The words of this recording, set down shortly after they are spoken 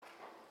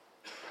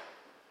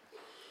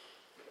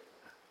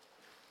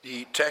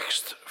The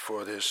text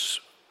for this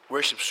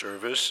worship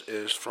service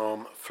is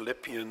from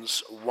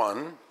Philippians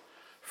 1,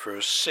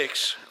 verse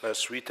 6.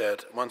 Let's read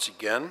that once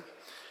again.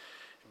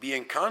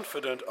 Being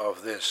confident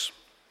of this,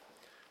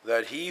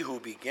 that he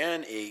who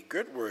began a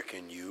good work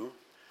in you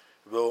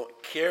will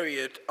carry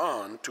it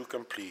on to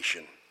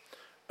completion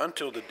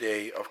until the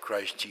day of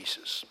Christ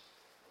Jesus.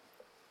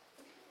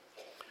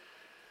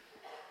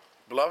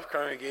 Beloved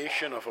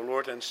congregation of our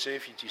Lord and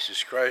Savior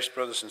Jesus Christ,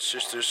 brothers and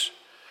sisters,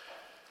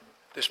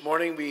 this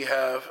morning we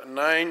have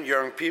 9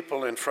 young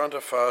people in front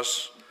of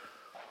us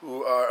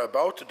who are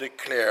about to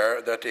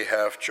declare that they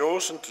have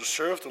chosen to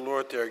serve the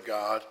Lord their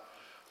God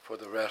for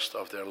the rest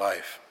of their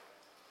life.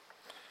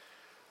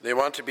 They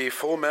want to be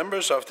full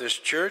members of this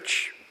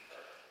church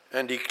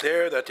and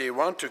declare that they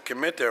want to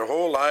commit their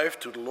whole life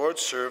to the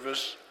Lord's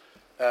service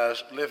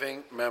as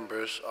living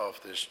members of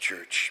this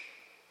church.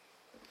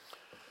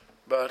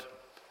 But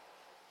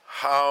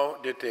how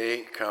did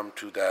they come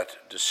to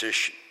that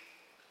decision?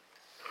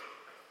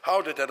 How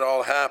did that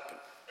all happen?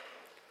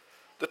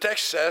 The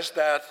text says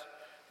that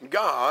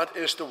God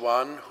is the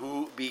one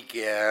who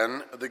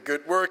began the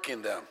good work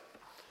in them,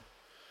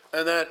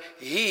 and that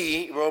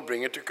he will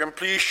bring it to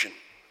completion.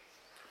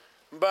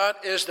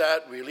 But is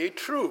that really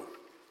true?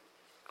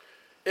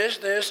 Is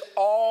this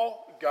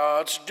all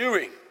God's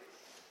doing?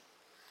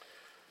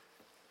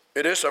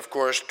 It is, of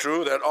course,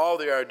 true that all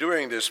they are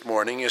doing this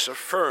morning is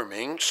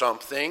affirming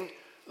something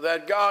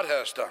that God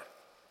has done.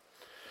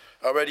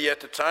 Already at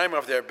the time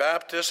of their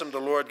baptism, the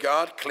Lord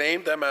God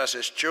claimed them as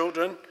his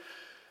children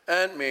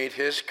and made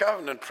his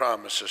covenant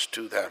promises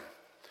to them.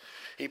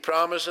 He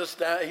promised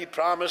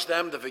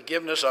them the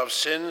forgiveness of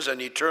sins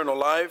and eternal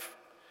life.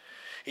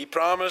 He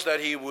promised that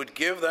he would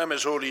give them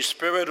his Holy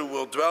Spirit who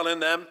will dwell in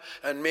them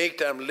and make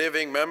them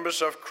living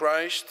members of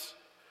Christ.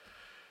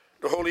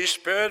 The Holy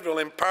Spirit will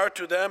impart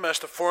to them, as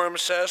the form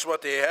says,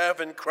 what they have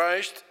in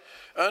Christ,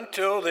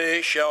 until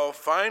they shall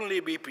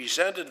finally be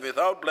presented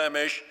without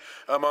blemish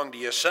among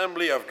the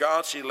assembly of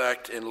God's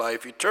elect in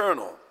life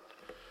eternal.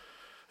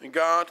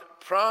 God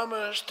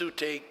promised to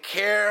take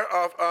care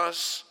of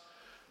us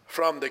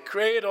from the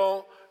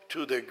cradle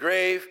to the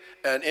grave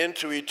and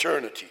into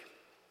eternity.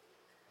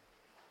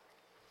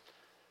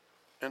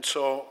 And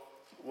so,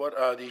 what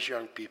are these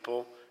young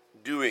people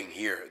doing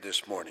here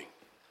this morning?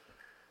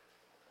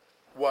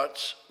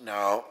 What's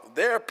now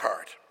their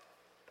part?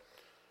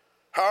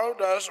 How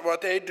does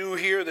what they do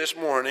here this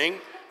morning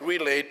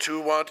relate to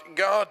what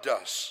God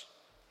does?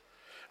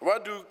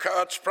 What do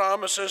God's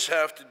promises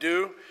have to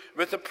do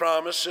with the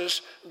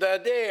promises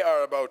that they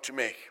are about to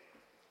make?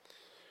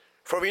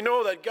 For we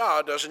know that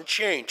God doesn't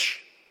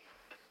change,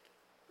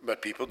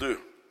 but people do.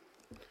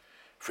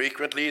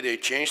 Frequently they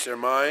change their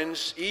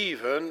minds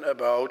even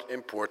about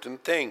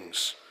important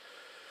things.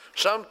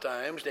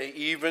 Sometimes they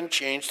even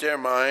change their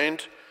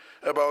mind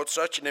about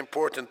such an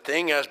important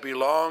thing as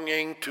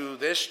belonging to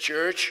this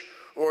church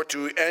or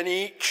to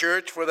any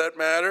church for that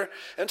matter,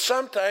 and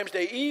sometimes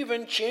they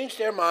even change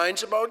their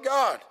minds about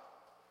God.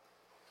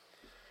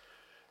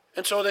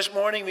 And so this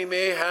morning we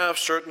may have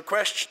certain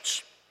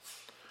questions.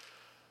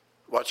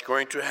 What's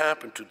going to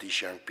happen to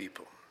these young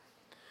people?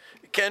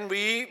 Can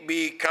we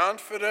be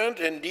confident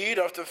indeed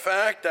of the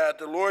fact that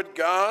the Lord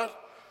God,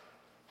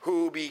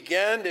 who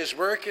began this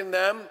work in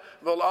them,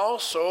 will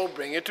also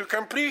bring it to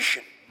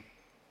completion?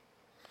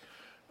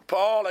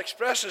 Paul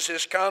expresses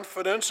his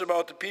confidence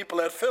about the people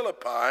at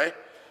Philippi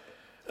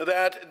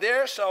that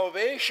their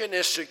salvation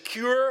is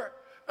secure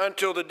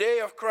until the day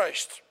of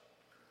Christ.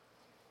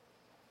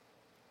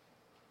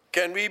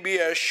 Can we be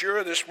as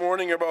sure this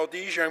morning about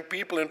these young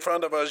people in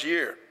front of us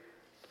here?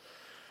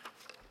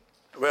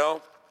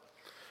 Well,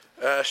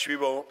 as we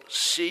will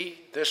see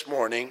this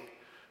morning,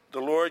 the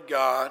Lord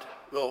God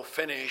will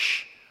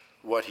finish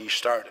what he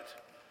started.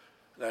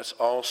 That's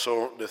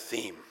also the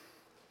theme.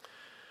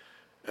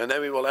 And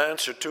then we will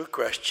answer 2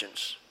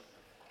 questions.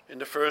 In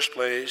the first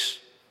place,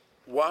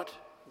 what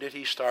did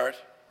he start?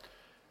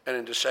 And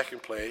in the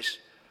second place,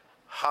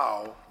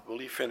 how will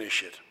he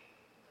finish it?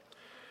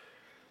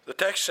 The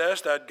text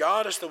says that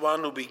God is the one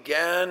who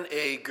began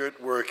a good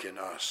work in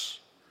us.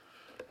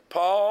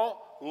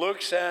 Paul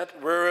looks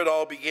at where it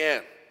all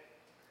began.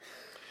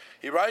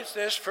 He writes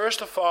this, first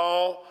of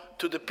all,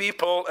 to the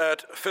people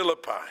at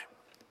Philippi.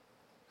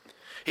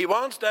 He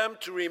wants them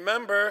to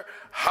remember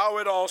how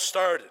it all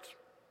started.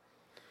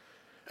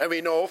 And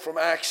we know from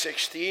Acts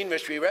 16,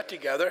 which we read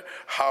together,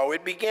 how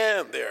it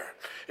began there.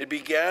 It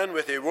began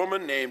with a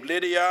woman named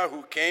Lydia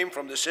who came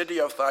from the city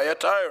of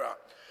Thyatira.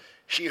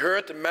 She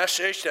heard the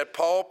message that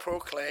Paul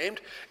proclaimed,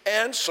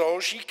 and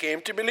so she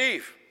came to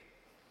believe.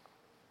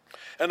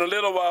 And a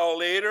little while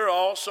later,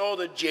 also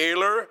the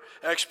jailer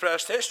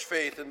expressed his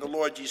faith in the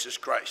Lord Jesus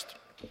Christ.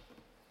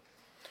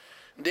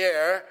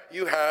 There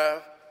you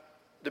have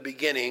the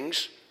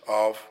beginnings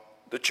of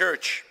the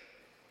church.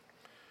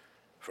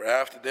 For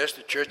after this,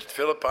 the church at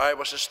Philippi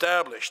was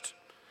established.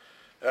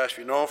 As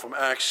we know from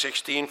Acts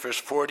 16, verse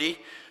 40,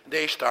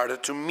 they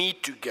started to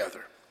meet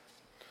together.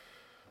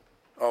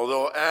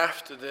 Although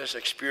after this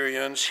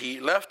experience he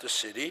left the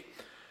city,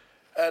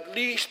 at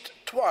least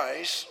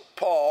twice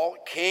Paul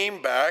came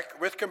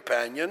back with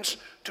companions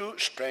to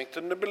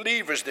strengthen the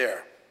believers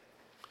there.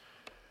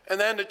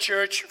 And then the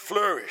church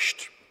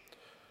flourished.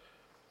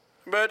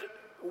 But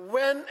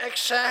when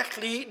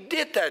exactly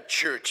did that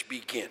church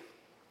begin?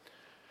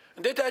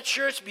 Did that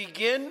church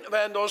begin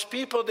when those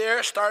people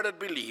there started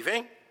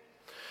believing?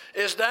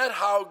 Is that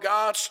how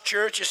God's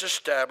church is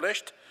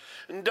established?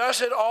 And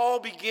does it all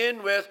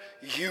begin with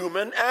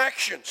human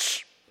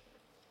actions?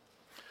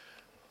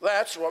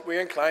 That's what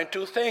we're inclined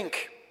to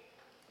think.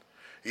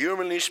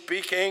 Humanly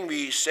speaking,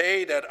 we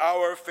say that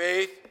our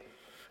faith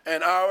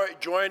and our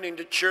joining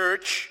the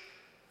church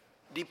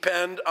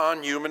depend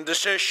on human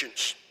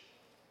decisions.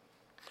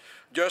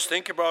 Just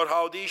think about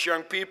how these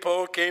young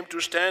people came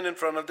to stand in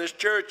front of this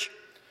church.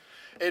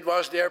 It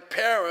was their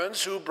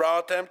parents who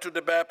brought them to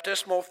the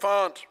baptismal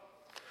font.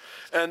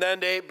 And then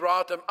they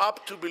brought them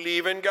up to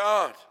believe in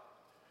God.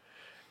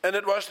 And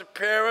it was the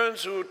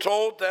parents who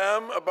told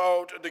them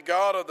about the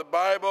God of the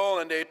Bible,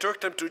 and they took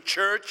them to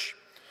church.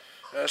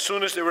 As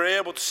soon as they were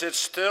able to sit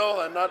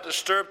still and not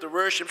disturb the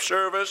worship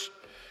service,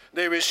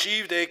 they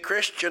received a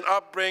Christian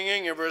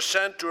upbringing and were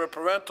sent to a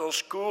parental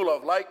school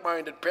of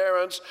like-minded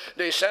parents.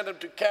 They sent them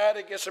to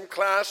catechism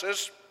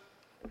classes.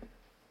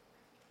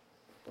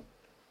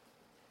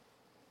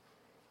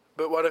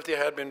 But what if they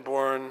had been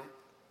born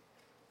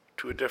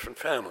to a different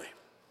family?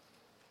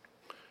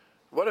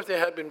 What if they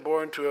had been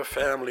born to a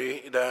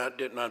family that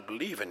did not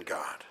believe in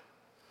God?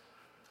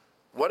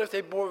 What if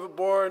they were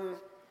born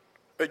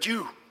a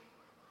Jew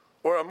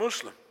or a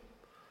Muslim?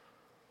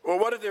 Or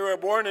what if they were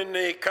born in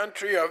the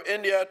country of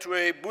India to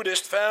a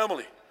Buddhist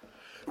family?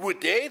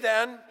 Would they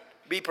then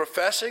be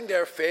professing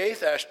their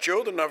faith as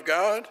children of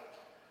God?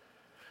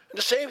 And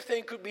the same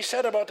thing could be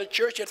said about the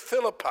church at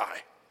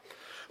Philippi.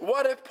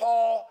 What if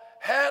Paul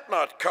had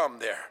not come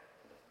there?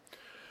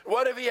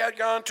 What if he had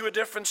gone to a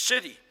different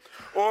city?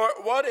 Or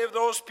what if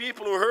those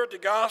people who heard the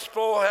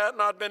gospel had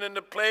not been in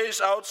the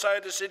place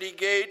outside the city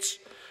gates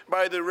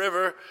by the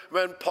river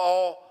when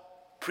Paul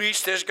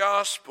preached his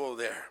gospel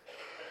there?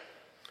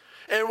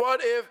 And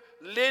what if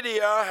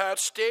Lydia had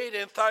stayed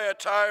in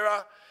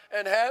Thyatira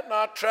and had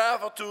not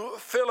traveled to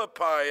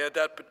Philippi at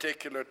that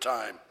particular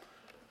time?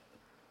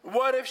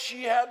 What if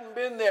she hadn't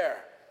been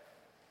there?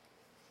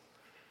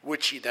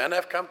 Would she then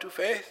have come to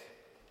faith?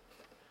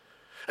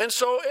 And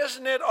so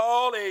isn't it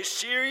all a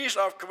series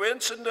of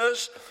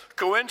coincidences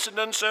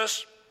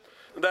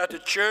that the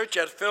church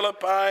at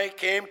Philippi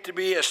came to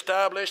be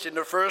established in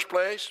the first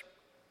place?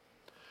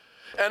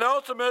 And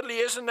ultimately,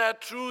 isn't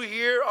that true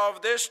here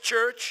of this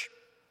church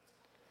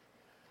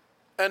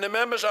and the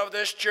members of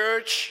this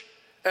church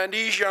and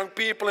these young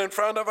people in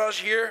front of us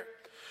here?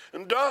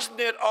 And doesn't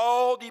it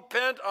all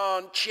depend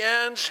on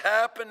chance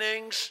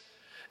happenings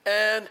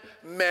and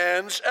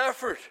man's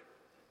effort?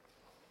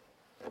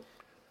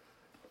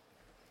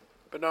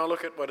 But now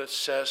look at what it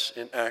says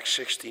in Acts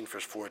 16,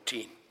 verse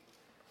 14.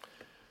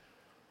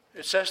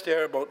 It says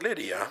there about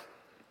Lydia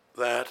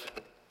that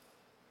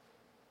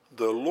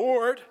the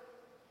Lord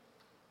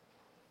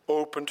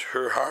opened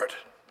her heart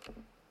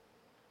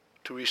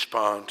to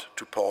respond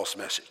to Paul's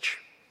message.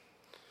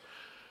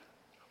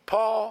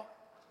 Paul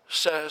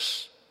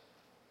says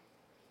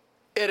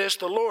it is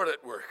the Lord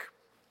at work,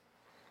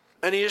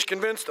 and he is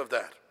convinced of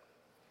that.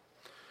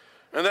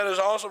 And that is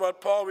also what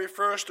Paul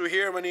refers to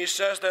here when he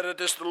says that it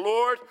is the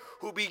Lord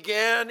who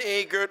began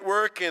a good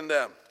work in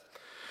them.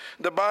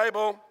 The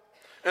Bible,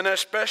 and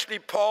especially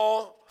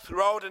Paul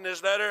throughout in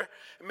his letter,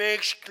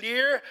 makes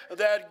clear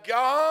that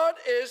God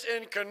is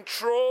in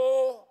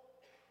control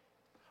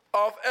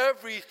of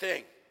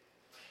everything.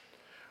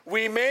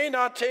 We may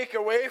not take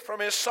away from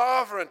his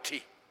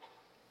sovereignty.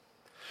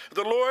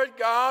 The Lord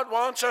God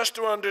wants us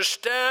to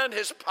understand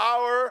his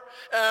power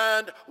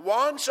and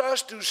wants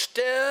us to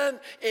stand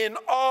in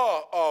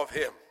awe of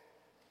him.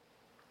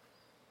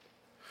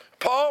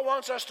 Paul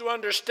wants us to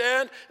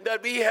understand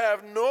that we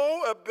have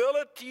no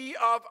ability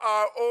of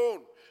our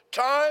own.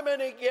 Time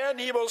and again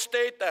he will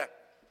state that.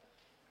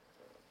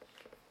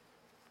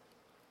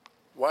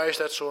 Why is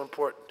that so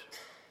important?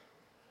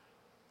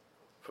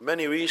 For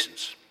many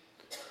reasons.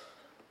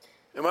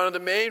 And one of the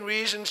main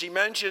reasons he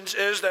mentions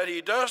is that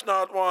he does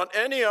not want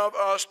any of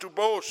us to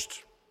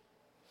boast.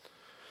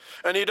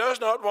 And he does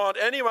not want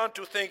anyone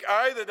to think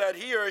either that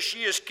he or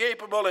she is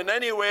capable in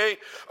any way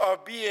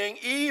of being,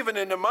 even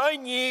in the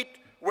minute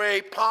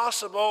way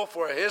possible,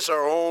 for his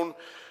or her own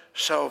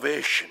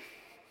salvation.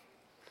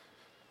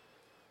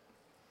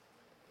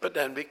 But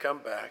then we come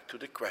back to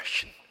the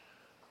question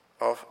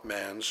of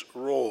man's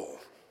role.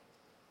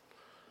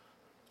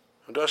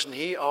 Doesn't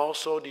he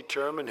also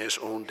determine his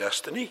own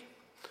destiny?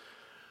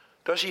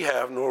 Does he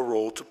have no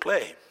role to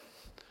play?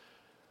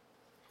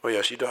 Well,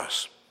 yes, he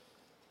does.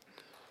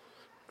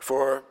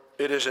 For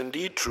it is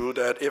indeed true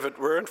that if it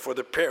weren't for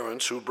the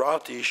parents who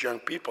brought these young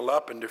people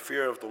up in the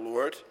fear of the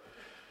Lord,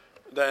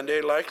 then they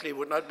likely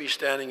would not be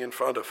standing in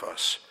front of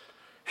us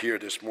here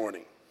this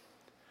morning.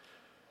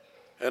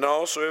 And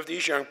also, if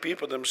these young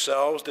people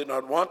themselves did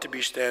not want to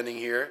be standing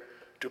here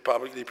to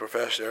publicly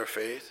profess their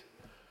faith,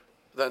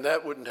 then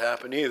that wouldn't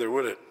happen either,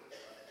 would it?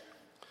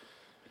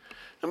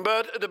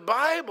 But the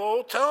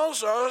Bible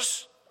tells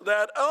us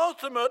that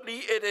ultimately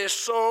it is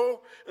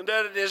so, and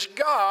that it is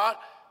God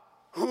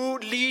who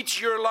leads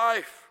your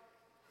life.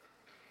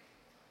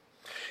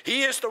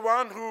 He is the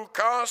one who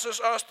causes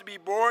us to be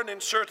born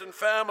in certain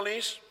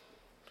families,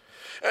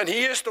 and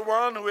He is the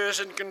one who is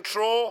in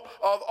control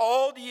of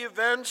all the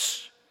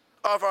events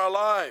of our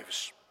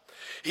lives.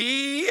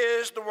 He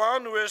is the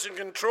one who is in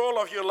control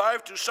of your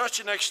life to such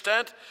an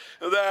extent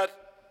that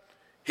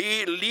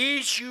He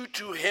leads you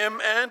to Him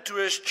and to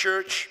His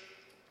church,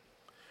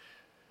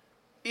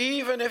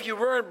 even if you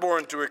weren't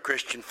born to a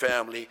Christian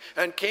family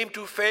and came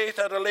to faith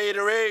at a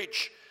later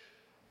age.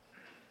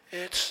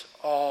 It's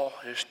all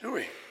His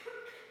doing.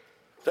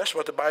 That's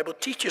what the Bible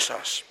teaches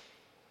us.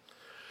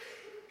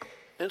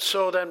 And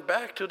so then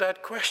back to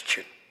that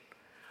question.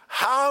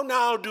 How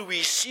now do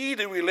we see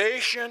the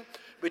relation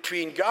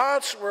between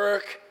God's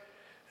work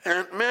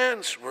and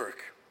man's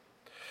work?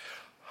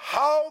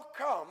 How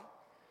come,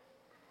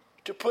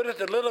 to put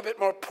it a little bit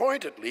more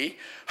pointedly,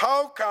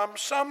 how come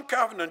some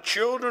covenant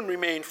children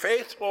remain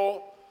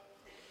faithful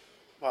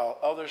while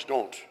others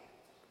don't?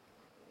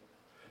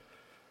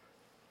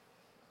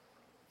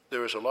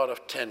 There is a lot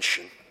of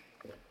tension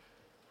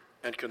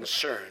and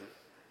concern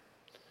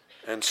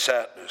and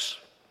sadness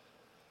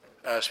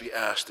as we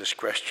ask this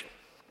question.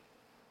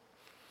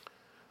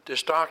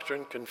 This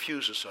doctrine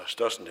confuses us,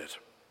 doesn't it?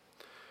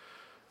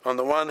 On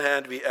the one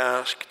hand, we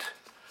asked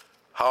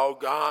how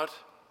God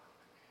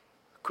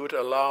could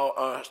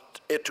allow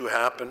it to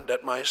happen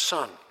that my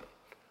son,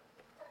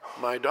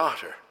 my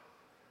daughter,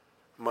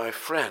 my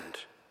friend,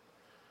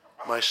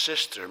 my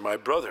sister, my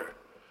brother,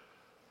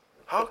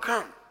 how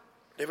come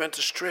they went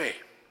astray?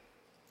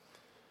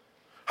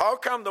 How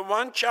come the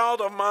one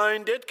child of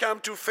mine did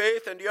come to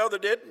faith and the other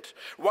didn't?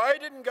 Why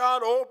didn't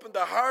God open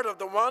the heart of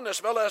the one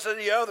as well as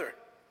the other?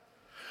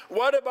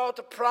 What about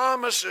the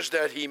promises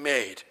that He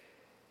made?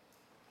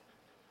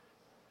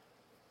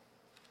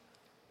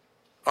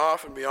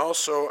 Often we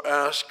also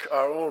ask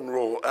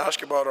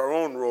about our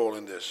own role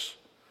in this.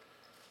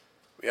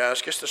 We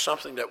ask, is there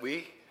something that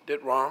we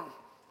did wrong?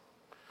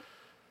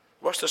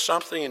 Was there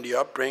something in the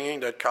upbringing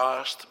that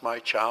caused my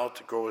child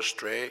to go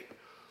astray?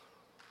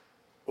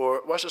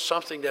 Or was it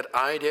something that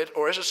I did?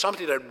 Or is it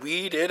something that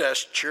we did as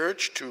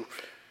church to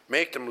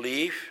make them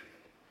leave?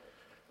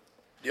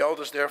 The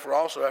elders therefore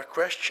also have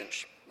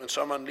questions. When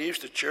someone leaves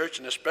the church,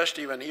 and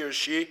especially when he or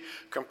she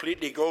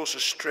completely goes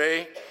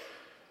astray,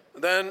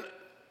 then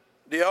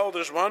the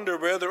elders wonder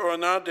whether or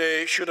not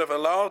they should have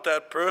allowed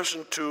that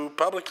person to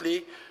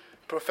publicly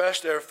profess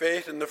their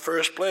faith in the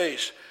first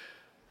place.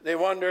 They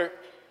wonder,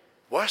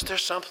 was there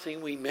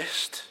something we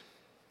missed?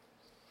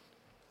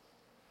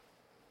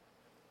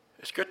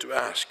 It's good to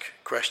ask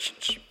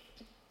questions.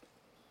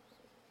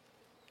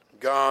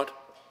 God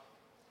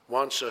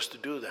wants us to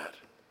do that.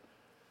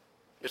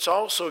 It's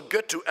also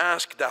good to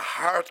ask the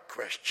hard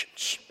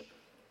questions.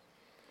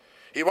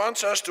 He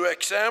wants us to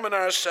examine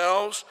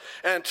ourselves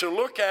and to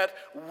look at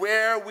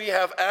where we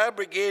have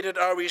abrogated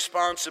our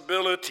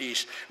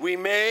responsibilities. We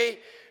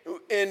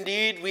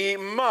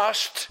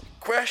must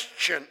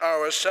question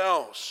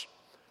ourselves.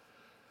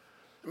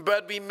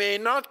 But we may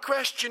not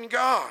question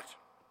God.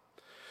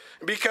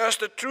 Because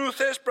the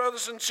truth is,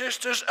 brothers and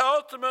sisters,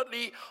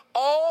 ultimately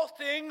all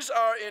things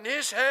are in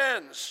His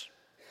hands.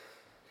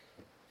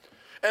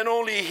 And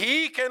only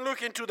He can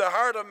look into the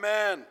heart of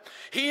man.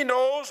 He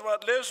knows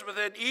what lives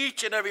within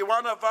each and every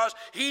one of us.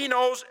 He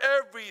knows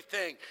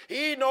everything.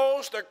 He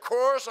knows the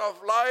course of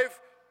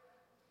life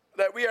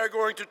that we are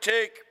going to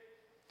take.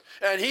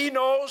 And He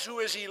knows who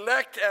is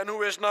elect and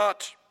who is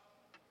not.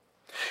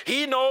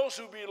 He knows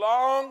who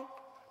belong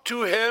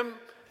to Him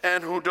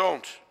and who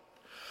don't.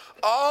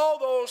 All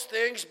those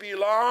things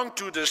belong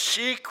to the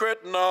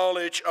secret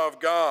knowledge of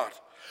God.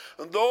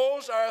 And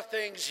those are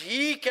things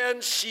He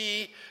can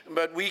see,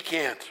 but we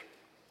can't.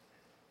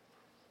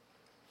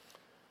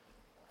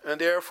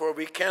 And therefore,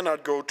 we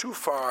cannot go too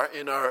far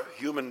in our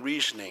human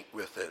reasoning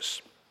with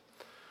this.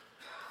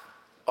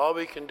 All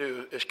we can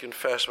do is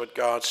confess what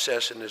God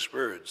says in His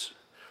words,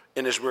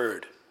 in His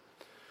Word.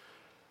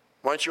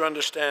 Once you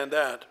understand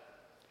that,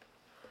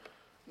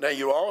 now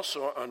you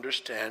also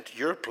understand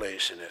your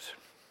place in it.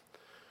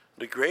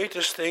 The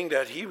greatest thing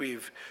that He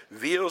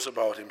reveals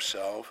about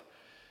Himself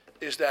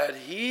is that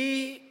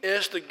He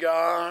is the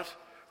God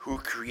who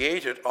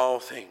created all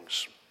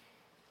things.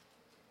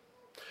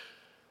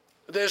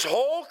 This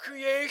whole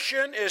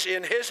creation is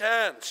in His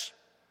hands.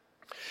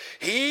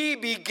 He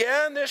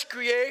began this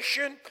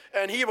creation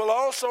and He will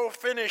also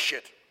finish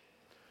it.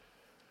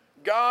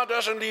 God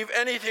doesn't leave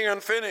anything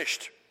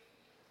unfinished.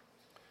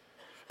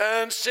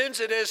 And since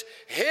it is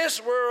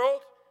His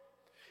world,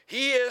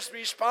 He is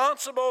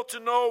responsible to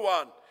no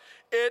one.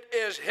 It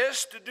is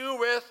His to do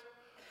with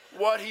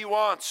what He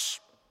wants.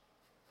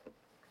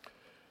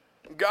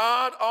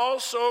 God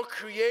also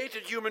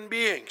created human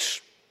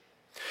beings.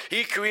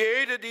 He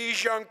created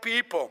these young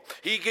people.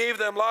 He gave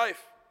them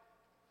life.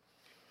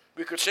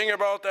 We could sing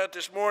about that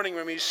this morning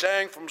when we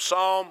sang from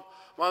Psalm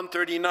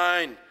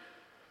 139,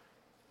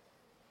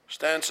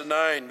 stanza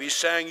 9. We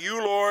sang,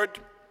 "You, Lord,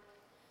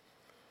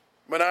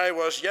 when I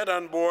was yet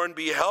unborn,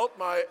 beheld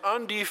my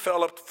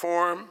undeveloped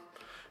form,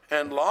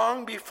 and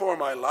long before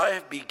my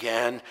life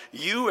began,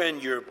 you in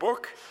your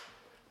book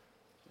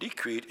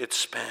decreed its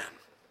span.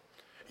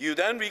 You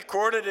then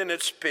recorded in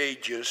its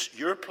pages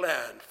your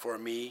plan for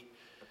me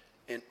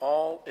in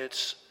all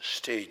its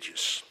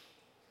stages.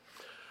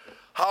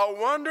 How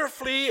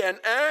wonderfully and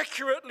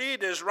accurately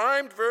this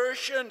rhymed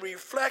version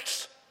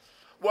reflects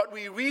what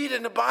we read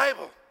in the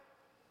Bible.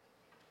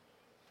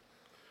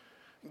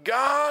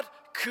 God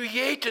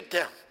created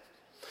them.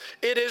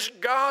 It is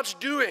God's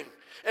doing,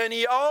 and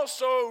he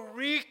also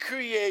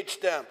recreates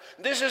them.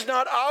 This is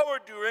not our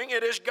doing,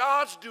 it is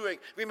God's doing.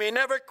 We may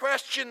never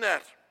question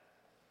that.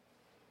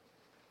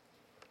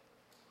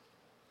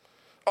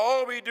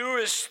 All we can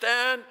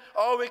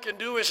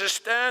do is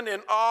stand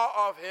in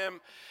awe of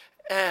him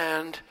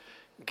and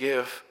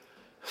give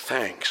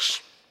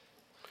thanks,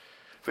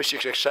 which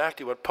is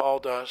exactly what Paul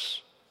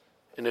does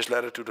in his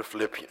letter to the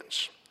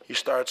Philippians. He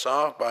starts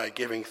off by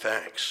giving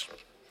thanks.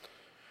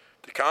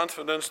 The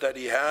confidence that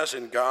he has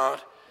in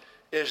God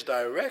is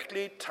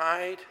directly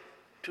tied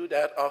to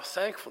that of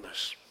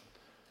thankfulness.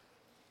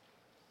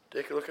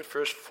 Take a look at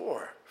verse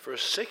 4.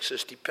 Verse 6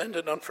 is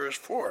dependent on verse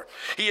 4.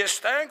 He is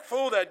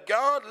thankful that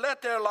God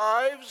led their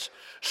lives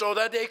so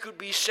that they could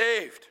be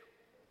saved.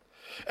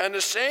 And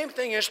the same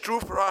thing is true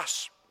for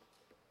us.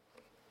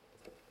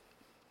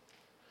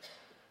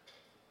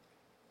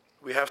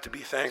 We have to be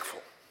thankful.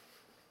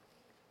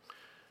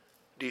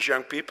 These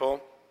young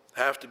people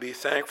have to be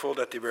thankful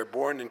that they were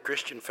born in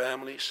Christian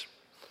families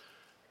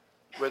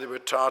where they were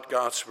taught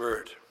God's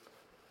word.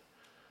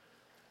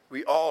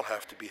 We all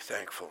have to be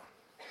thankful.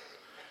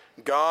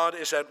 God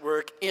is at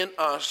work in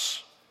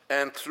us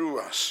and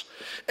through us.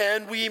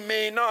 And we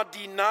may not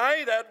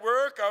deny that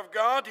work of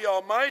God, the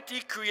Almighty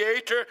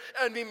Creator,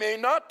 and we may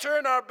not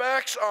turn our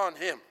backs on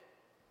him.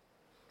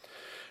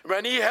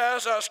 When he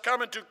has us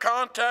come into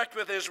contact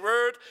with his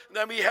word,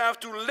 then we have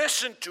to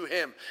listen to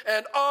him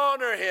and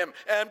honor him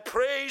and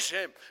praise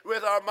him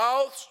with our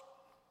mouths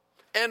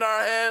and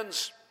our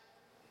hands.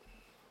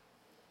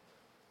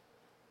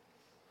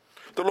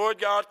 The Lord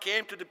God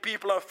came to the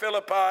people of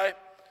Philippi,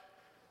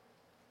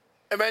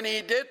 and when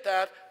he did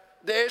that,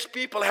 those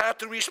people had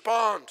to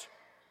respond.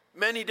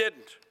 Many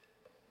didn't.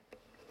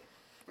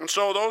 And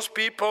so those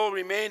people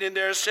remained in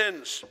their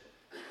sins.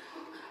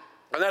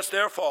 And that's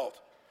their fault.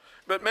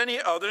 But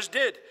many others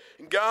did.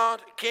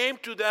 God came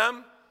to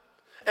them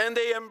and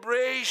they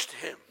embraced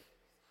him,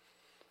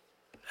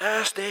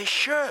 as they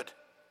should.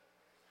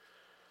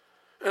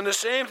 And the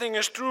same thing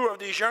is true of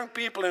these young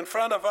people in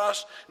front of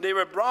us. They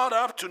were brought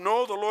up to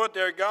know the Lord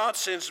their God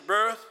since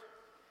birth,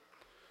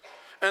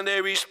 and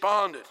they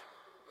responded.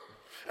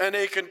 And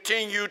they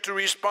continue to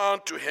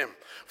respond to him,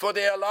 for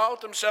they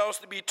allowed themselves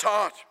to be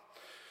taught.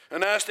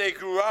 And as they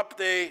grew up,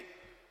 they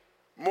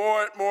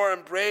more and more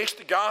embraced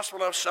the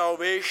gospel of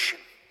salvation,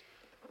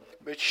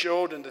 which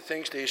showed in the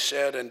things they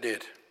said and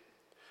did.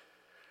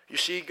 You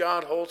see,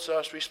 God holds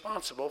us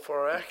responsible for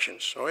our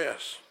actions. Oh,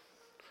 yes.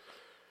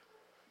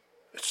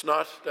 It's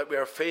not that we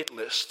are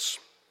fatalists.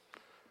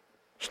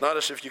 It's not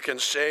as if you can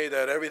say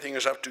that everything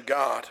is up to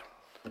God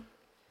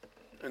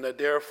and that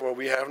therefore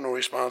we have no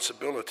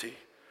responsibility.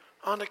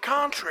 On the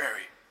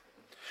contrary,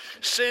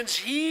 since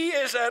he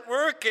is at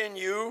work in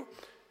you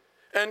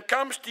and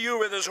comes to you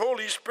with his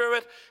Holy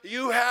Spirit,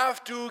 you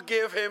have to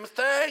give him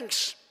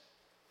thanks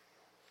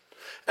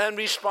and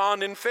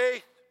respond in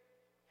faith.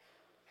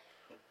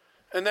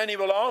 And then he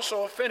will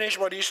also finish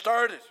what he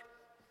started.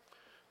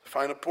 The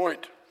final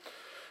point.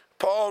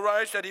 Paul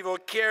writes that he will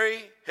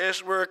carry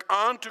his work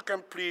on to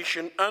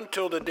completion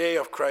until the day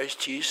of Christ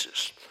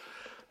Jesus.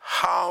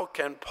 How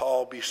can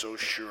Paul be so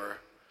sure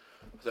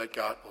that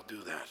God will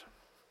do that?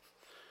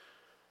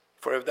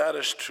 For if that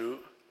is true,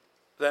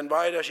 then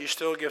why does he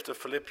still give the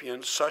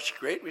Philippians such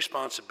great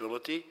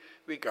responsibility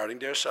regarding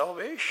their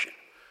salvation?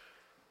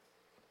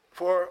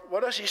 For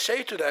what does he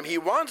say to them? He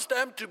wants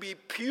them to be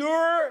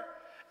pure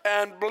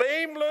and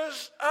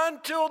blameless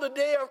until the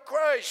day of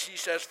Christ, he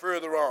says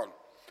further on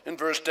in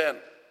verse 10.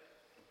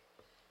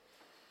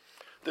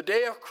 The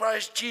day of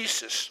Christ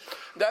Jesus,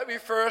 that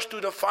refers to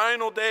the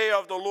final day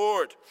of the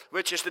Lord,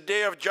 which is the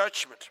day of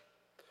judgment.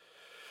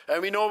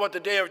 And we know what the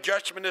day of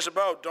judgment is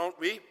about, don't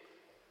we?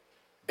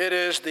 It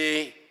is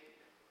the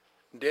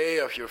day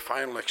of your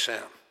final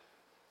exam.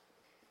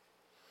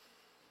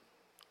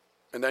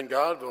 And then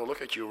God will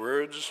look at your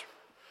words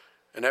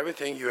and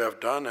everything you have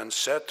done and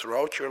said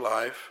throughout your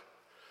life,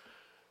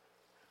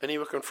 and he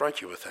will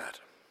confront you with that.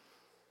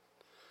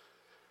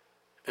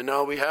 And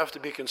now we have to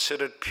be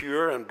considered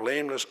pure and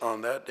blameless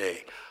on that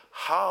day.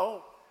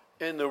 How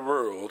in the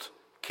world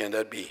can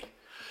that be?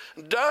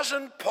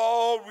 Doesn't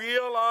Paul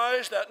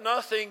realize that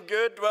nothing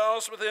good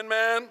dwells within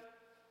man?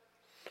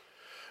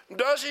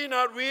 Does he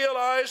not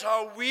realize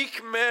how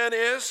weak man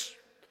is?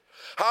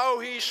 How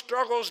he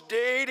struggles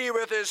daily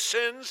with his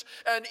sins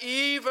and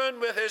even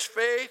with his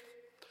faith?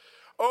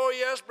 Oh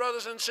yes,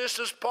 brothers and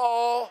sisters,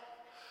 Paul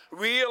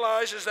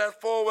realizes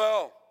that full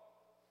well.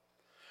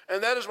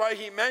 And that is why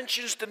he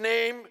mentions the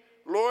name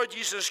Lord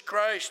Jesus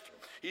Christ.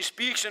 He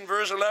speaks in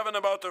verse 11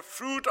 about the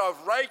fruit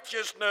of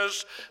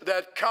righteousness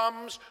that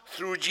comes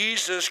through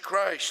Jesus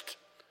Christ.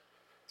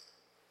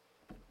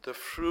 The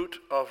fruit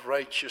of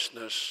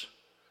righteousness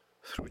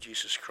through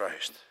Jesus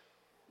Christ.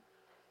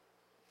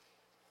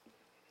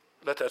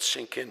 Let that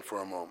sink in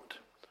for a moment.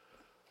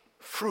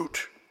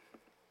 Fruit.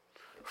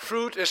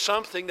 Fruit is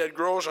something that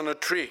grows on a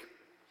tree.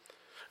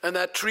 And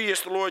that tree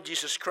is the Lord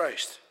Jesus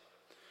Christ.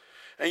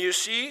 And you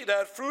see,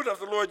 that fruit of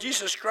the Lord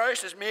Jesus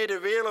Christ is made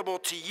available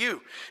to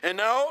you. And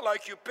now,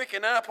 like you pick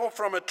an apple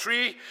from a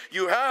tree,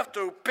 you have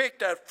to pick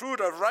that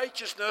fruit of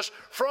righteousness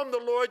from the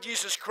Lord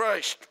Jesus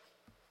Christ.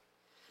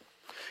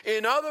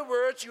 In other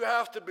words, you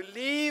have to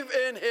believe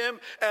in him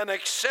and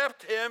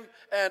accept him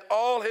and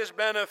all his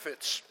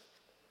benefits.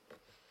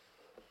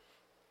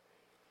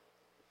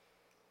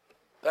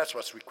 That's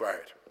what's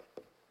required.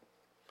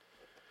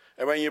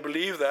 And when you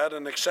believe that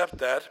and accept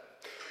that,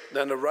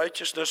 then the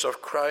righteousness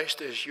of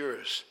Christ is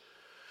yours.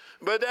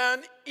 But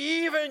then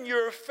even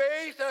your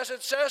faith, as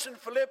it says in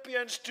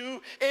Philippians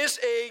 2, is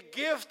a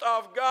gift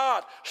of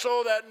God,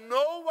 so that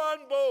no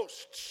one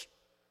boasts.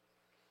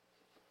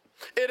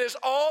 It is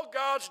all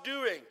God's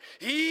doing.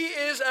 He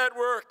is at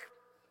work.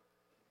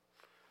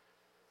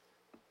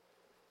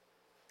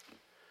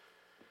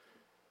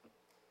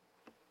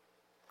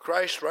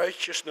 Christ's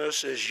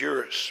righteousness is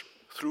yours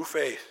through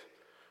faith.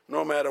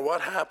 No matter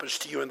what happens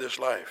to you in this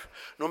life,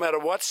 no matter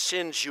what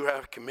sins you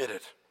have committed.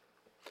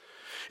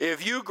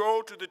 If you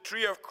go to the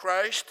tree of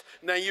Christ,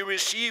 then you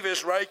receive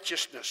his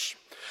righteousness.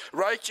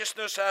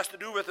 Righteousness has to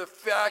do with the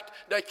fact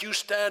that you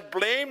stand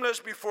blameless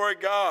before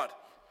God.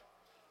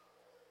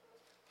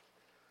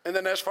 And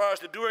then as far as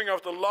the doing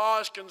of the law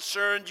is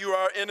concerned, you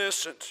are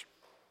innocent.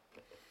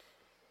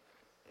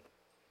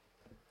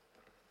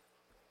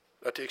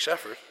 That takes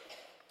effort.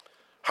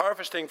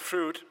 Harvesting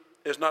fruit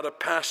is not a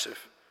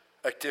passive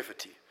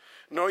activity.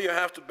 No, you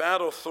have to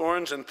battle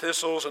thorns and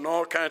thistles and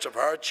all kinds of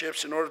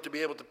hardships in order to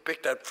be able to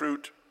pick that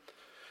fruit.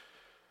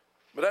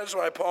 But that is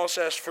why Paul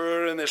says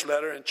further in this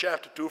letter in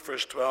chapter 2,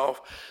 verse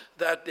 12,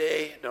 that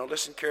they, now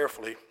listen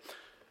carefully,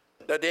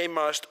 that they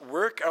must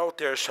work out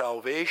their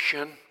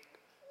salvation,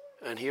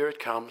 and here it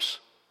comes,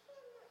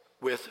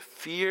 with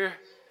fear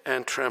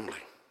and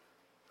trembling.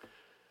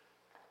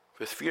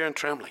 With fear and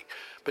trembling.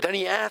 But then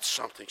he adds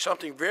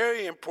something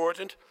very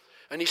important.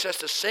 And he says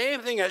the same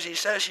thing as he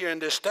says here in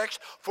this text.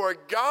 For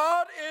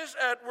God is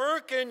at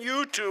work in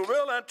you to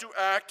will and to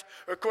act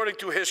according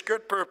to his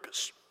good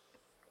purpose.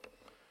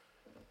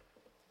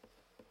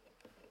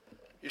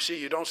 You see,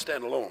 you don't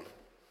stand alone.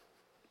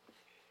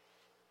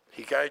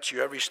 He guides you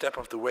every step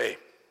of the way.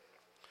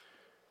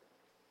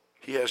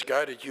 He has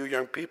guided you,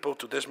 young people,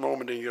 to this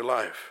moment in your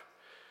life.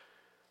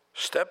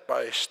 Step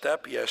by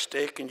step, he has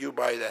taken you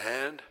by the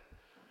hand.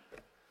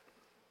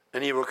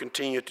 And he will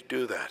continue to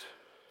do that.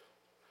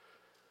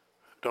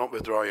 Don't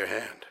withdraw your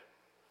hand.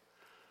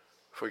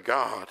 For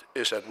God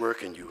is at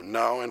work in you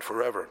now and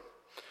forever.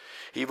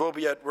 He will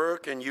be at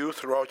work in you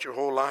throughout your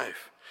whole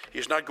life.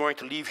 He's not going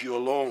to leave you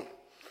alone.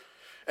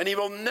 And he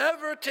will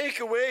never take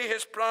away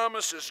his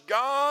promises.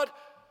 God,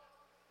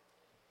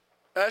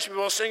 as we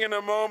will sing in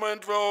a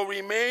moment, will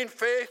remain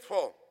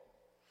faithful.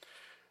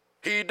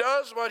 He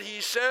does what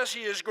he says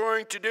he is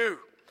going to do.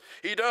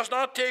 He does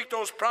not take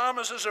those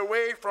promises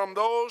away from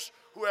those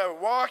who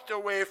have walked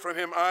away from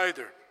him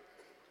either.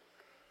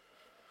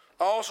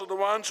 Also the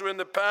ones who in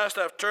the past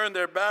have turned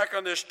their back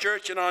on this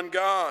church and on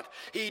God.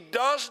 He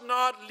does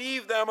not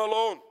leave them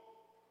alone.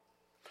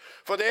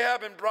 For they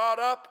have been brought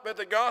up with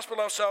the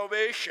gospel of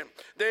salvation.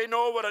 They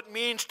know what it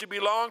means to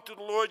belong to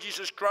the Lord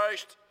Jesus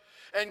Christ.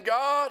 And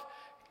God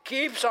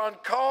keeps on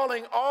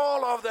calling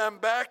all of them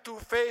back to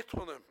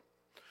faithfulness.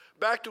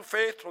 Back to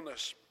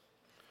faithfulness.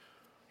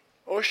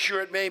 Oh,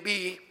 sure, it may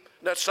be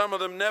that some of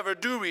them never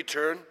do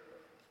return.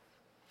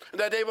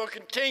 That they will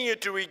continue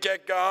to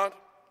reject God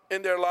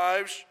in their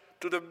lives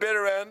to the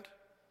bitter end.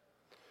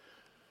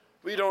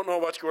 We don't know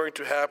what's going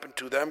to happen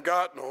to them.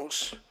 God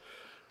knows.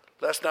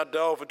 Let's not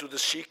delve into the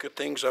secret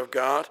things of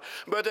God.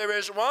 But there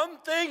is one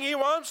thing he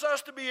wants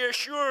us to be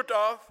assured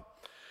of,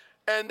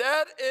 and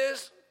that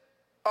is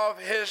of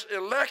his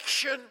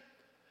election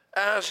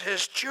as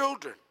his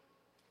children.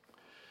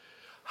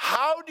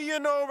 How do you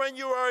know when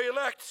you are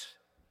elect?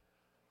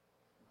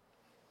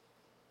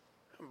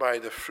 By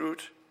the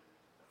fruit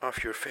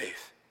of your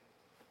faith.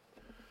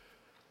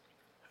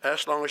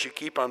 As long as you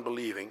keep on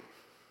believing,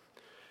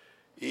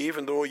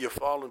 even though you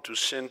fall into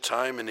sin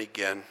time and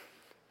again,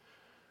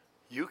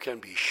 you can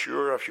be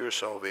sure of your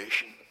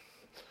salvation.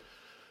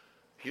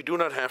 You do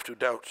not have to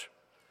doubt.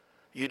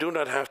 You do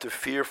not have to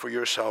fear for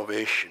your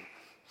salvation.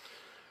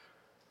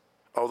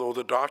 Although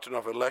the doctrine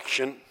of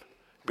election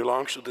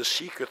belongs to the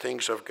secret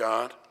things of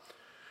God,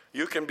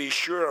 you can be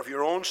sure of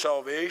your own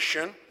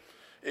salvation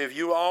if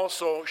you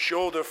also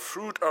show the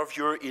fruit of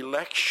your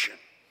election.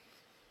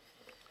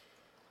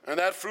 And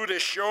that fruit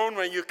is shown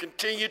when you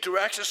continue to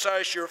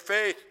exercise your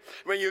faith,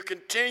 when you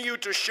continue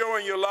to show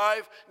in your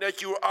life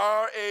that you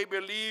are a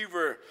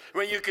believer,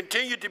 when you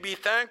continue to be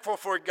thankful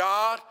for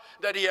God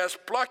that He has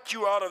plucked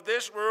you out of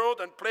this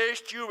world and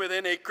placed you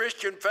within a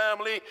Christian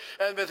family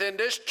and within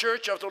this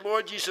church of the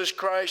Lord Jesus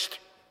Christ.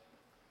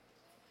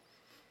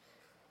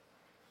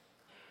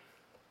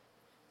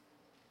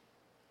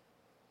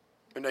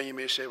 And then you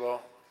may say,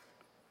 well,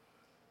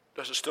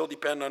 does it still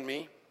depend on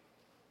me?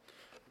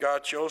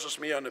 God chooses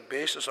me on the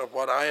basis of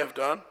what I have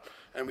done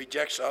and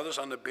rejects others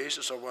on the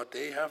basis of what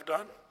they have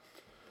done.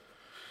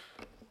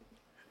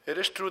 It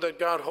is true that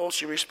God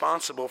holds you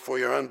responsible for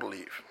your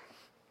unbelief.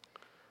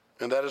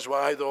 And that is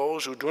why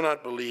those who do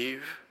not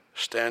believe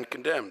stand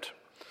condemned.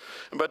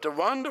 But the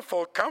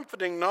wonderful,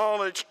 comforting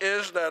knowledge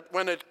is that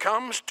when it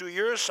comes to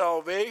your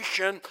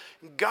salvation,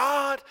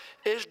 God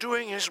is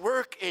doing His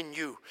work in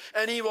you,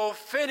 and He will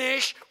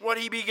finish what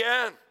He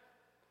began.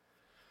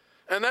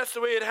 And that's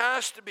the way it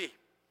has to be.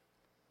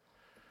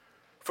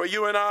 For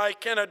you and I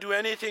cannot do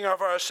anything of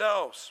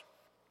ourselves.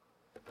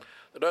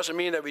 That doesn't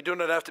mean that we do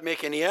not have to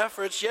make any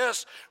efforts.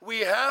 Yes, we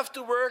have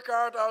to work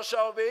out our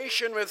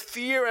salvation with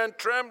fear and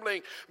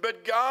trembling.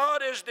 But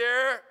God is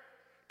there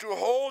to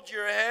hold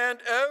your hand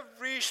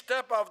every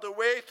step of the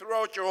way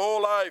throughout your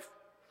whole life.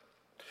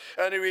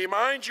 And He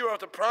reminds you of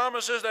the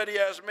promises that He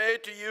has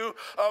made to you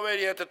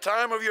already at the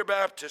time of your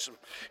baptism.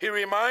 He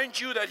reminds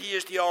you that He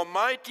is the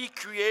Almighty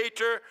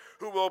Creator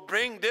who will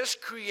bring this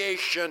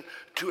creation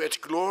to its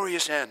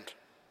glorious end.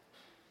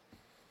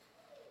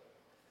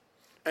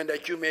 And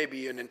that you may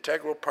be an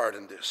integral part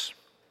in this.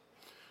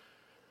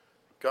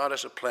 God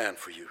has a plan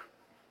for you.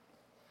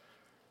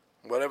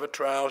 Whatever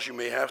trials you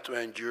may have to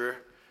endure,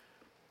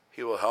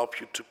 He will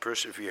help you to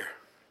persevere.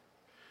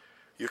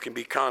 You can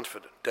be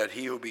confident that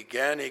He who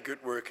began a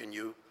good work in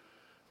you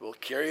will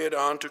carry it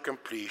on to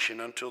completion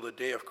until the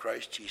day of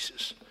Christ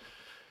Jesus.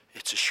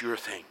 It's a sure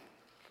thing.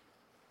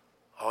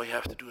 All you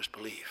have to do is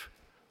believe.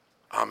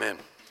 Amen.